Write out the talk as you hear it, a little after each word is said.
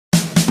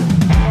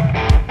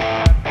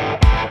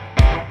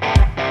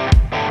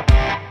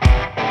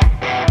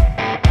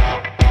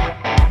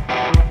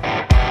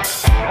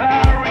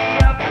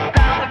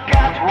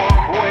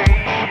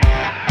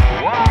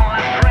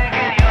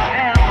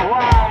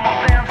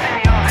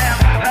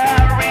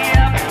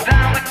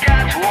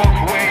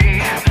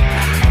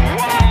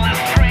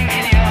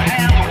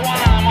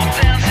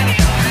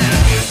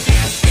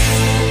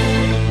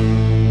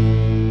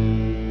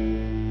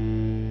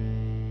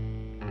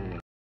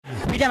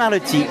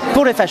Marlotti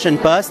pour le Fashion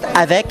Post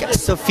avec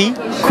Sophie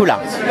Kula.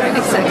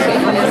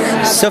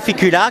 Exactly. Sophie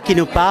Kula qui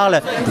nous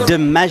parle de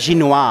magie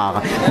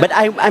noire. But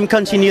I'm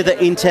continue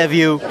the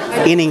interview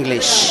in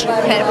English.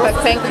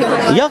 Thank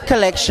you. Your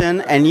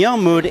collection and your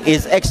mood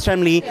is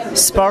extremely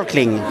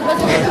sparkling.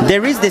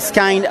 There is this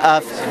kind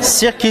of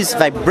circus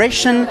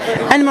vibration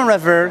and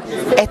moreover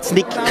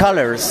ethnic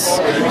colors.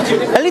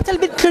 A little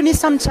bit cloony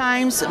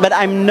sometimes, but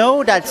I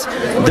know that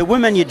the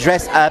women you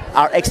dress up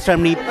are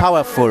extremely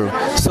powerful.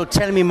 So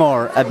tell me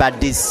more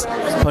about this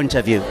point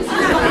of view.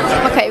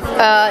 Okay,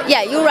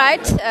 yeah, you're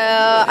right.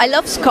 I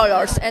love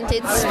colors, and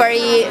it's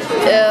very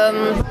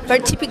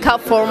typical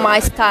for my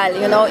style.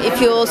 You know, if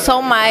you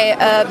saw my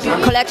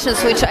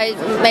collections which I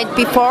made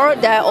before,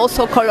 they're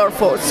also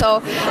colorful.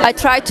 So I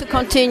try to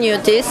continue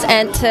this,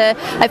 and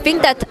I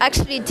think that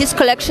actually this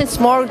collection is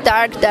more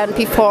dark than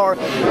before.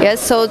 Yes,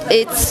 so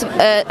it's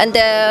and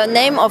the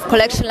name of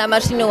collection La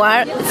Magie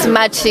Noire, it's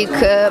magic,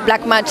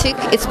 black magic.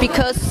 It's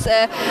because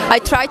I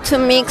try to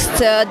mix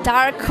the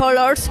dark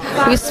colors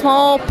with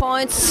small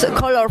points,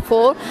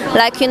 colorful,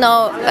 like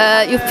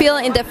you feel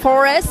in the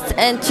forest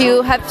and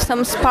you have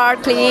some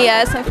sparkly,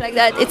 something like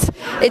that.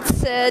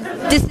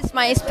 This is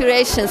my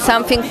inspiration,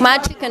 something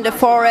magic in the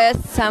forest,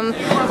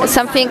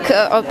 something.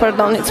 Oh,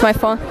 pardon, it's my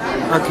phone.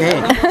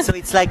 Okay, so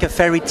it's like a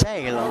fairy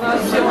tale.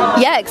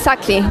 Yeah,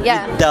 exactly.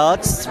 Yeah. With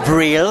dots,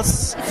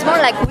 brills. It's more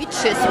like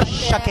witches.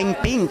 Shocking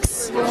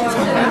pinks.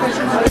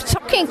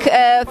 Shocking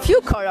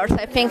few colors.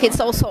 I think it's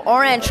also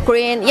orange,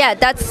 green. Yeah,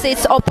 that's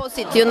its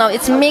opposite.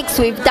 It's mixed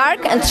with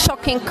dark and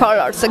shocking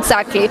colors.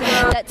 Exactly.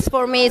 That's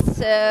for me.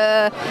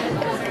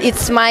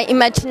 It's my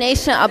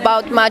imagination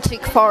about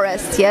magic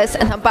forest. Yes,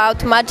 and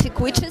about magic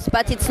witches.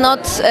 But it's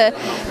not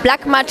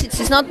black magic.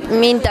 Does not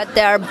mean that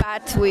they are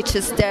bad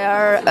witches. They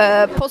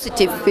are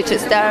positive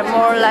witches. They are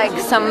more like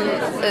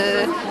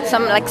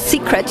some like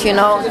secret. And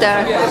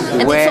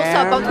it's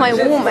also about my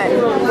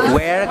woman.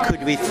 Where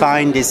could we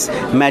find this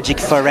magic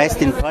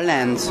forest in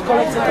Poland?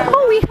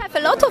 Oh, we have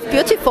a lot of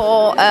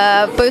beautiful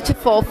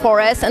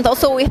forests, and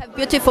also we have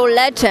beautiful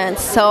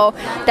legends. So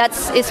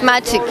it's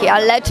magic. Yeah,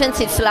 legends.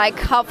 It's like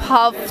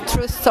half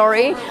true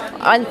story.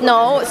 And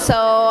no,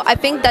 so I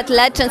think that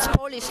legends,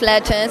 Polish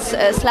legends,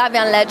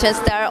 Slavian legends,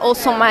 they are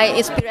also my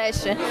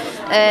inspiration.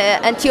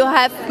 And you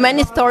have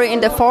many stories in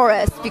the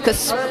forest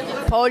because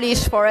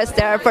Polish forests,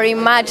 they are very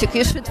magic.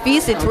 You should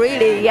visit,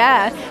 really.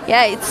 Yeah,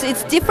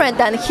 it's different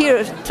than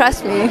here.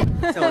 Trust me.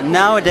 So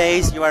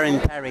nowadays you are in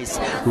Paris.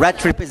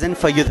 What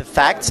represents for you the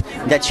fact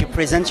that you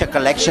present your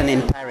collection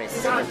in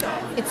Paris?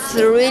 It's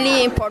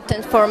really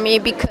important for me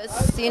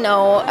because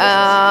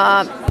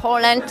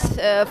Poland,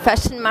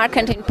 fashion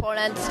market in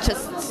Poland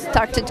just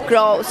started to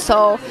grow.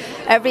 So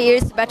every year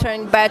is better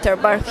and better.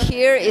 But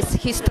here is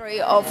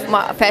history of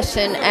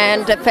fashion,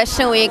 and the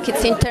Fashion Week.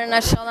 It's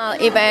international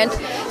event.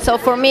 So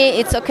for me,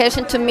 it's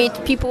occasion to meet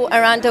people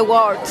around the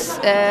world.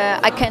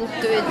 I can't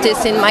do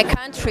this in my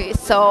country.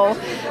 So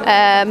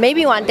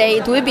maybe one day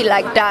it will be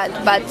like that.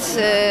 But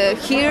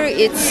here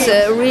it's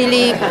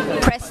really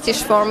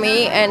prestige for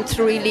me, and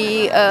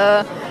really.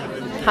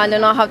 I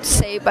don't know how to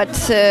say, but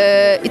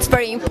it's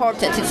very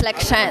important. It's like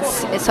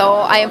chance. So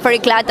I am very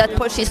glad that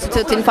Polish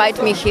Institute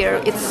invited me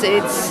here. It's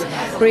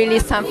really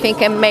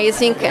something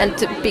amazing and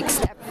a big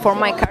step for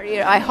my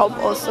career, I hope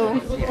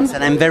also. Yes,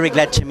 and I'm very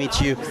glad to meet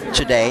you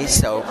today.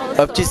 So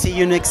hope to see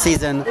you next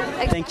season.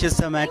 Thank you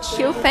so much.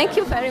 Thank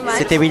you very much.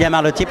 C'était William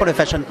Marlotti pour le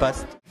Fashion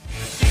Post.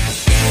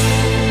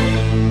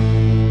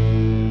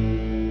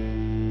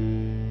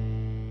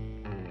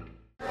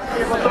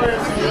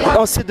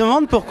 On se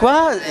demande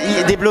pourquoi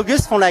des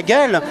blogueuses font la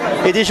gueule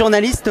et des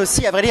journalistes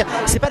aussi. À vrai dire,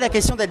 c'est pas la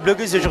question d'être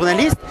blogueuse ou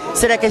journaliste,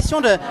 c'est la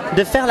question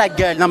de faire la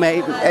gueule. Non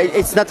mais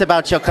it's not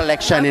about your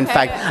collection. In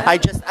fact, I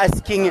just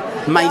asking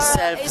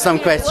myself some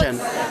question.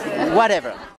 Whatever.